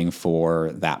to voting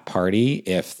for that party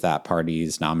if that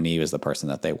party's nominee was the person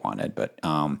that they wanted. But,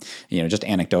 just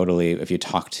anecdotally, if you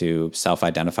talk to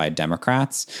self-identified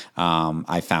Democrats,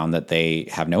 I found that they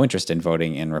have no interest in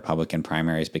voting in Republican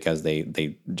primaries because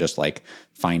they just like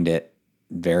find it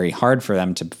very hard for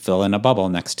them to fill in a bubble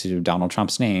next to Donald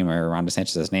Trump's name or Ron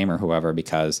DeSantis' name or whoever,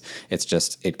 because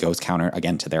it goes counter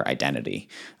again to their identity.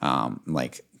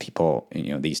 Like people,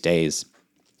 these days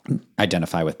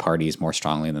identify with parties more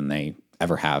strongly than they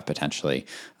ever have potentially.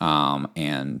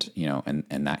 And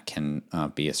that can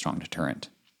be a strong deterrent.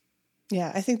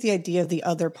 Yeah, I think the idea of the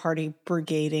other party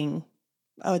brigading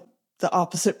the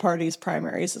opposite party's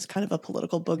primaries is kind of a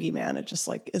political boogeyman. It just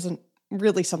like isn't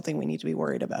really something we need to be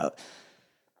worried about.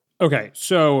 Okay,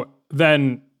 so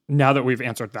then now that we've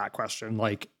answered that question,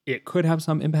 like it could have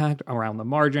some impact around the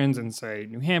margins in, say,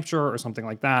 New Hampshire or something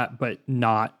like that, but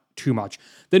not too much.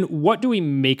 Then what do we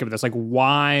make of this? Like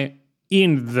why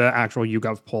in the actual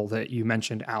YouGov poll that you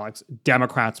mentioned, Alex,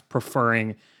 Democrats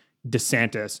preferring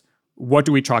DeSantis, what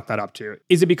do we chalk that up to?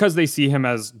 Is it because they see him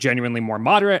as genuinely more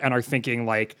moderate and are thinking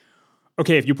like,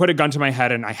 okay, if you put a gun to my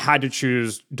head and I had to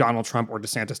choose Donald Trump or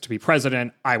DeSantis to be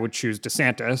president, I would choose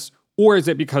DeSantis? Or is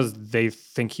it because they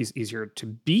think he's easier to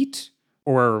beat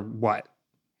or what?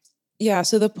 Yeah,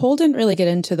 so the poll didn't really get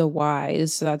into the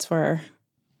whys. So that's where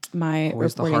my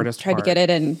reporting tried to get it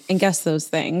and guess those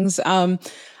things.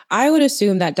 I would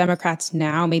assume that Democrats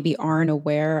now maybe aren't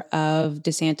aware of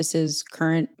DeSantis's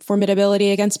current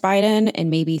formidability against Biden and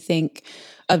maybe think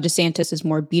of DeSantis as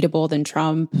more beatable than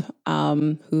Trump,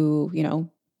 who,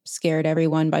 scared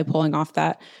everyone by pulling off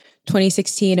that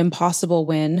 2016 impossible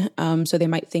win. So they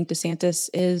might think DeSantis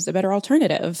is a better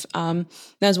alternative.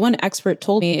 As one expert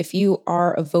told me, if you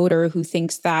are a voter who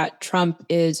thinks that Trump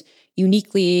is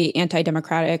uniquely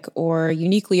anti-democratic or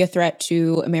uniquely a threat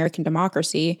to American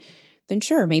democracy, then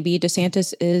sure, maybe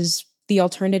DeSantis is the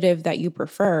alternative that you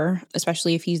prefer,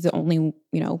 especially if he's the only,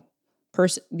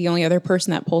 the only other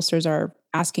person that pollsters are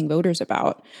asking voters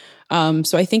about.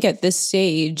 So I think at this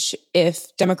stage,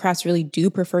 if Democrats really do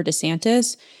prefer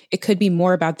DeSantis, it could be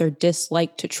more about their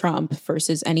dislike to Trump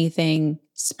versus anything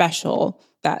special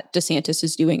that DeSantis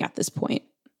is doing at this point.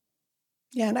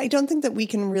 Yeah, and I don't think that we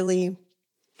can really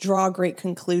draw great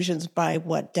conclusions by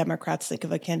what Democrats think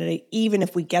of a candidate, even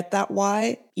if we get that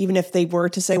why, even if they were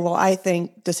to say, well, I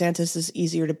think DeSantis is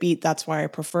easier to beat, that's why I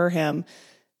prefer him.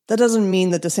 That doesn't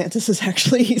mean that DeSantis is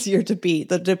actually easier to beat.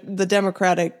 The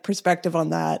Democratic perspective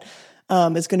on that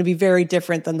is going to be very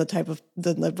different than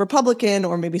the Republican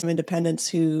or maybe some independents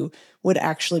who would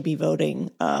actually be voting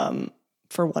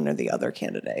for one or the other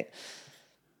candidate.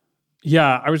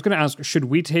 Yeah, I was going to ask, should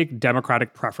we take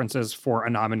Democratic preferences for a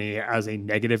nominee as a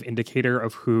negative indicator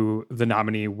of who the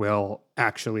nominee will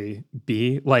actually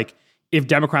be? Like, if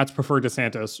Democrats prefer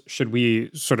DeSantis, should we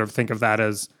sort of think of that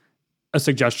as a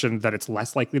suggestion that it's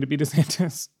less likely to be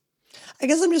DeSantis? I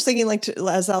guess I'm just thinking, like,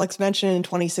 as Alex mentioned in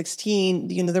 2016,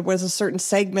 there was a certain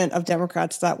segment of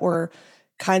Democrats that were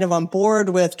kind of on board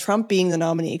with Trump being the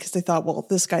nominee because they thought, well,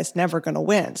 this guy's never going to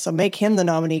win. So make him the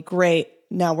nominee. Great.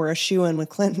 Now we're a shoo-in with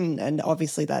Clinton. And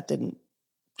obviously that didn't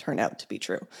turn out to be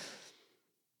true.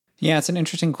 Yeah, it's an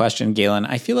interesting question, Galen.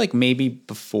 I feel like maybe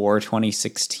before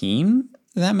 2016,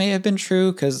 that may have been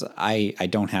true because I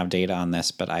don't have data on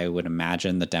this, but I would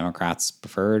imagine the Democrats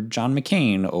preferred John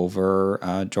McCain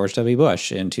over George W.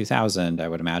 Bush in 2000. I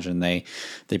would imagine they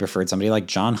preferred somebody like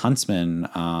John Huntsman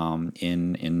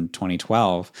in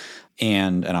 2012.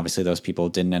 And obviously those people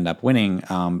didn't end up winning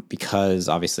because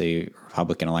obviously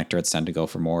Republican electorates tend to go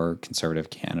for more conservative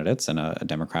candidates and a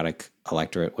Democratic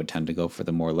electorate would tend to go for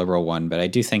the more liberal one. But I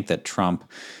do think that Trump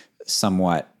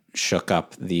somewhat shook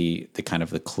up the kind of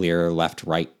the clear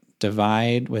left-right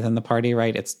divide within the party,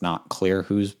 right? It's not clear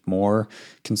who's more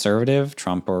conservative,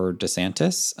 Trump or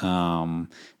DeSantis.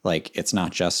 It's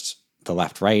not just the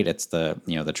left-right, it's the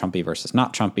Trumpy versus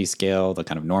not Trumpy scale, the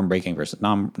kind of norm-breaking versus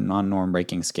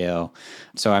non-norm-breaking scale.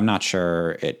 So I'm not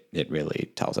sure it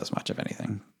really tells us much of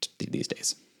anything these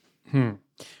days.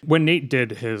 When Nate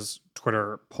did his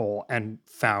Twitter poll and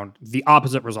found the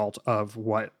opposite result of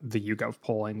what the YouGov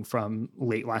polling from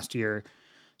late last year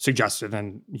suggested,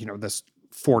 and this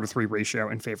 4-3 ratio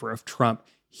in favor of Trump,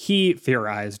 he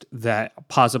theorized that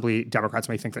possibly Democrats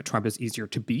may think that Trump is easier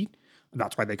to beat.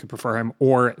 That's why they could prefer him,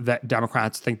 or that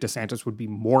Democrats think DeSantis would be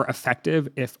more effective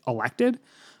if elected.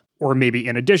 Or maybe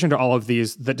in addition to all of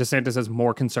these, that DeSantis is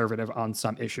more conservative on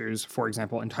some issues, for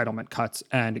example, entitlement cuts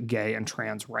and gay and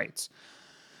trans rights.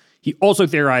 He also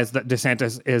theorized that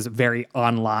DeSantis is very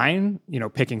online,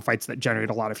 picking fights that generate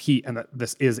a lot of heat, and that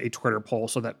this is a Twitter poll,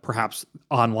 so that perhaps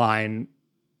online,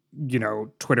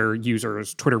 Twitter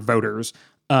users, Twitter voters,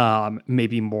 may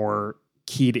be more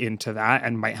keyed into that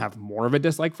and might have more of a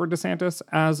dislike for DeSantis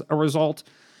as a result.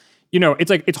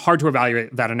 It's hard to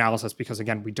evaluate that analysis because,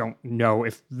 again, we don't know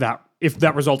if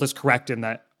that result is correct in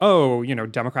that,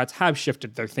 Democrats have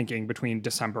shifted their thinking between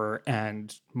December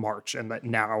and March, and that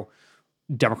now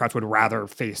Democrats would rather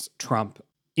face Trump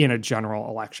in a general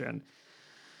election.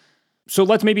 So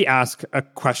let's maybe ask a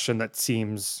question that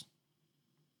seems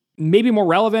maybe more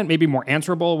relevant, maybe more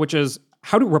answerable, which is,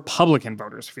 how do Republican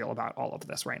voters feel about all of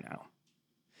this right now?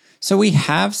 So we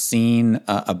have seen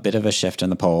a bit of a shift in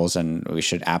the polls, and we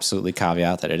should absolutely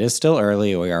caveat that it is still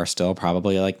early. We are still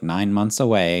probably like 9 months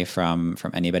away from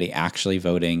anybody actually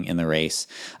voting in the race.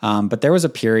 But there was a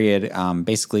period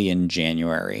basically in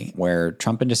January where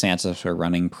Trump and DeSantis were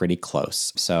running pretty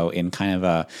close. So in kind of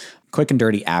a quick and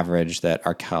dirty average that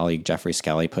our colleague Jeffrey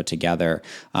Skelly put together,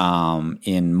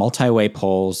 in multi-way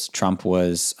polls, Trump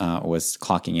was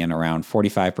clocking in around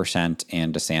 45%,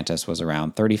 and DeSantis was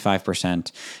around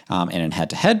 35%. And in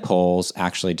head-to-head polls,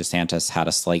 actually DeSantis had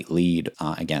a slight lead.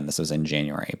 Again, this was in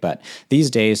January, but these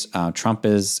days Trump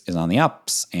is on the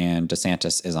ups and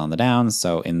DeSantis is on the downs.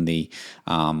 So in the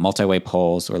multi-way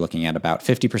polls, we're looking at about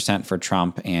 50% for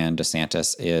Trump, and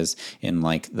DeSantis is in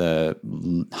like the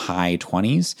high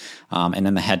 20s. And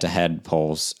in the head-to-head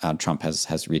polls, Trump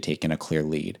has retaken a clear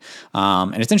lead.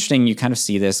 And it's interesting, you kind of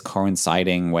see this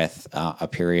coinciding with a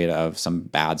period of some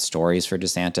bad stories for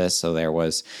DeSantis. So there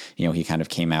was, he kind of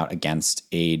came out against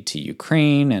aid to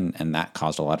Ukraine, and that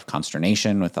caused a lot of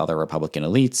consternation with other Republican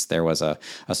elites. There was a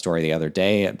story the other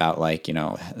day about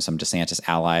some DeSantis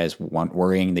allies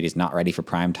worrying that he's not ready for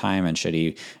prime time, and should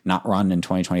he not run in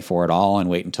 2024 at all and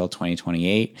wait until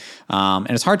 2028. And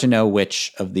it's hard to know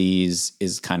which of these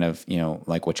is kind of,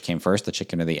 which came first, the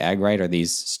chicken or the egg, right? Are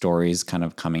these stories kind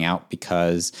of coming out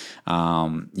because,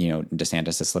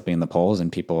 DeSantis is slipping in the polls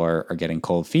and people are getting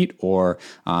cold feet, or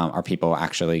are people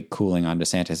actually cooling on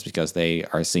DeSantis because they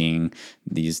are seeing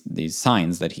these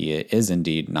signs that he is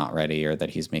indeed not ready, or that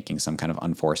he's making some kind of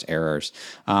unforced errors?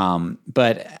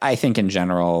 But I think in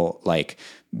general,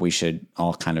 we should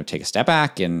all kind of take a step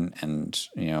back and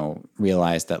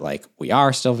realize that we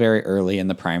are still very early in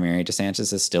the primary.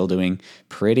 DeSantis is still doing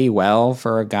pretty well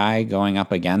for a guy going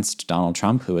up against Donald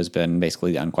Trump, who has been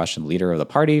basically the unquestioned leader of the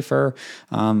party for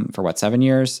 7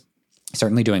 years.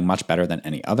 Certainly doing much better than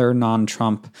any other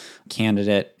non-Trump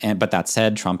candidate. But that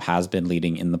said, Trump has been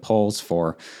leading in the polls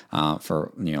for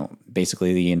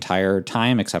basically the entire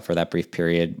time, except for that brief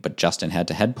period, but just in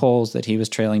head-to-head polls that he was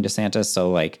trailing DeSantis.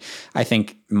 So I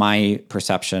think my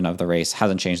perception of the race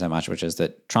hasn't changed that much, which is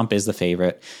that Trump is the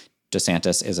favorite.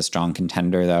 DeSantis is a strong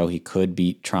contender, though. He could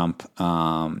beat Trump.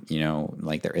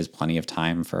 There is plenty of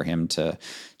time for him to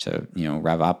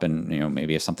rev up, and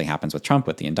maybe if something happens with Trump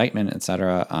with the indictment, et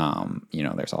cetera,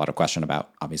 there's a lot of question about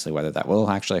obviously whether that will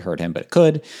actually hurt him, but it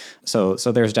could. So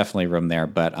there's definitely room there.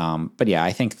 But yeah,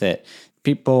 I think that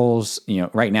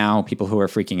right now, people who are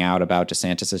freaking out about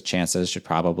DeSantis's chances should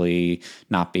probably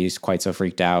not be quite so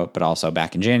freaked out. But also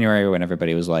back in January, when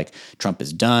everybody was like, Trump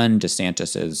is done,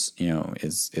 DeSantis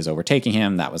is overtaking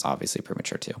him, that was obviously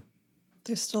premature too.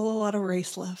 There's still a lot of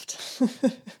race left.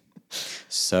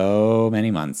 So many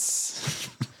months,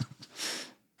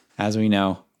 as we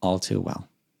know all too well.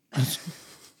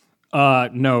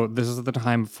 No, this is the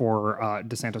time for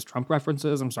DeSantis Trump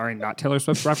references. I'm sorry, not Taylor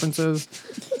Swift references.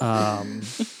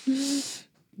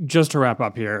 Just to wrap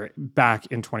up here, back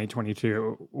in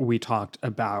 2022, we talked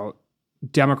about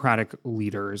Democratic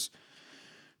leaders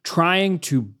trying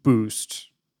to boost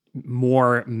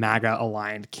more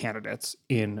MAGA-aligned candidates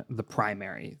in the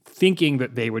primary, thinking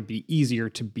that they would be easier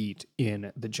to beat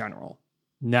in the general.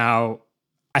 Now,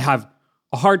 I have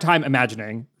a hard time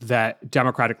imagining that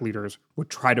Democratic leaders would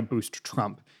try to boost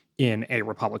Trump in a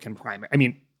Republican primary. I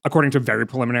mean, according to very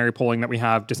preliminary polling that we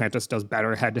have, DeSantis does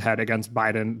better head-to-head against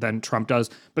Biden than Trump does.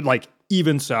 But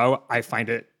even so, I find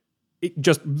it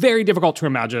just very difficult to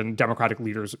imagine Democratic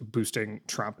leaders boosting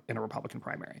Trump in a Republican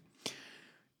primary.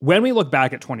 When we look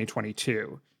back at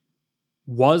 2022,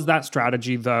 Was that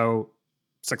strategy, though,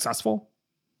 successful?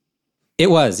 It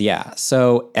was, yeah.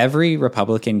 So every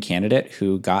Republican candidate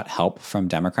who got help from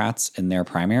Democrats in their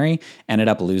primary ended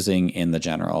up losing in the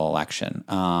general election.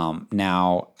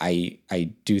 Now, I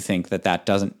do think that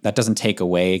doesn't take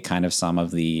away kind of some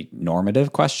of the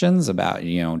normative questions about,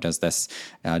 does this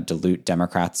dilute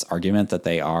Democrats' argument that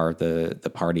they are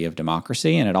the party of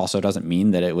democracy? And it also doesn't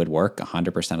mean that it would work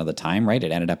 100% of the time, right?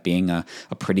 It ended up being a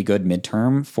pretty good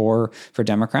midterm for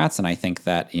Democrats, and I think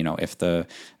that if the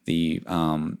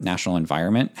national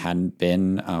environment hadn't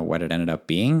been what it ended up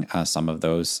being, some of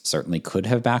those certainly could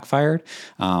have backfired.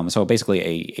 So basically,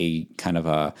 a kind of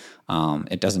a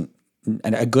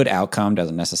good outcome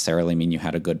doesn't necessarily mean you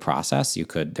had a good process. There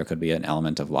could be an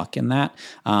element of luck in that,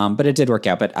 but it did work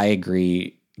out. But I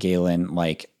agree, Galen.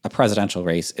 Like, a presidential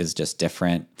race is just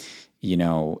different.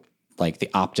 Like the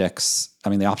optics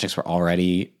were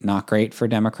already not great for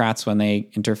Democrats when they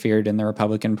interfered in the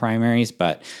Republican primaries,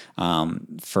 but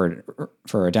for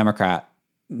a Democrat,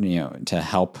 to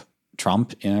help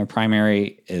Trump in a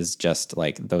primary is just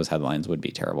like, those headlines would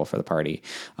be terrible for the party.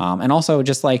 And also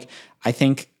just like, I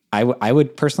think I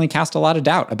would personally cast a lot of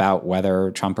doubt about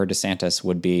whether Trump or DeSantis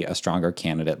would be a stronger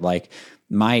candidate. Like,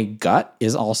 my gut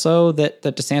is also that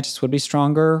DeSantis would be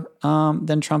stronger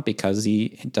than Trump because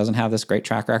he doesn't have this great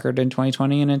track record in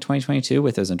 2020 and in 2022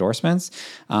 with his endorsements.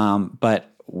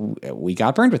 But we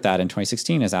got burned with that in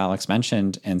 2016, as Alex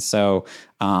mentioned. And so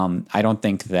I don't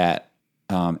think that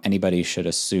anybody should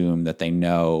assume that they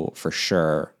know for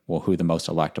sure, who the most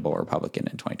electable Republican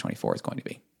in 2024 is going to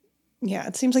be. Yeah,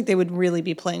 it seems like they would really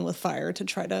be playing with fire to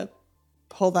try to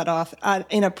pull that off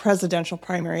in a presidential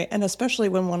primary, and especially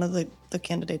when one of the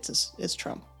candidates is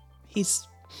Trump. He's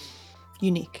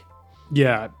unique.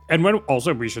 Yeah, and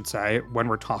we should say, when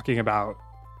we're talking about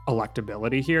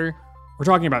electability here, we're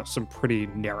talking about some pretty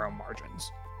narrow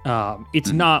margins.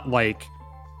 It's not like,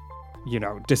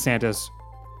 DeSantis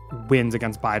wins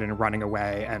against Biden running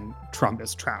away and Trump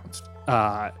is trounced.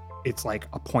 It's like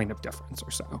a point of difference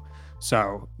or so.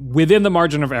 So within the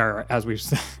margin of error, as we've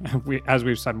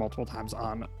said multiple times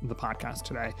on the podcast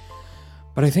today.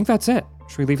 But I think that's it.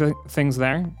 Should we leave things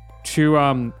there?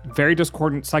 Two very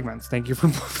discordant segments. Thank you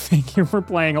for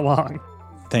playing along.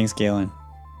 Thanks, Galen.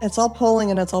 It's all polling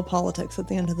and it's all politics at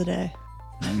the end of the day.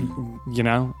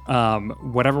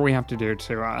 Whatever we have to do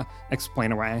to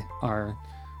explain away our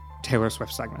Taylor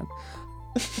Swift segment.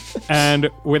 And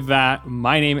with that,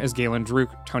 my name is Galen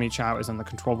Druk. Tony Chow is in the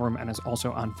control room and is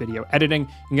also on video editing.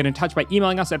 You can get in touch by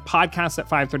emailing us at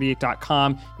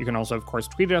podcasts@538.com. You can also, of course,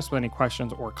 tweet at us with any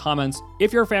questions or comments.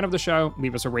 If you're a fan of the show,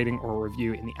 leave us a rating or a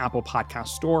review in the Apple Podcast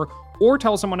Store or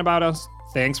tell someone about us.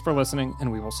 Thanks for listening,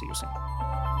 and we will see you soon.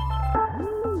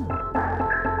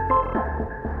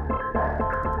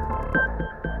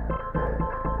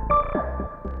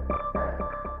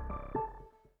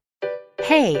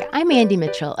 Hey, I'm Andy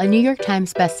Mitchell, a New York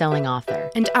Times bestselling author.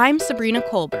 And I'm Sabrina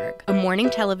Kohlberg, a morning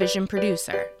television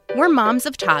producer. We're moms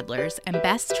of toddlers and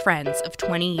best friends of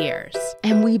 20 years.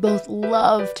 And we both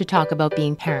love to talk about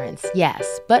being parents,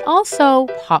 yes, but also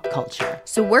pop culture.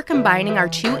 So we're combining our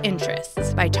two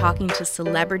interests by talking to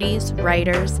celebrities,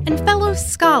 writers, and fellow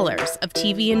scholars of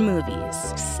TV and movies.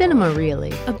 Cinema,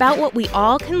 really. About what we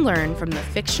all can learn from the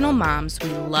fictional moms we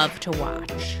love to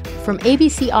watch. From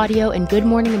ABC Audio and Good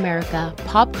Morning America,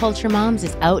 Pop Culture Moms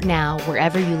is out now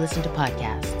wherever you listen to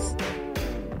podcasts.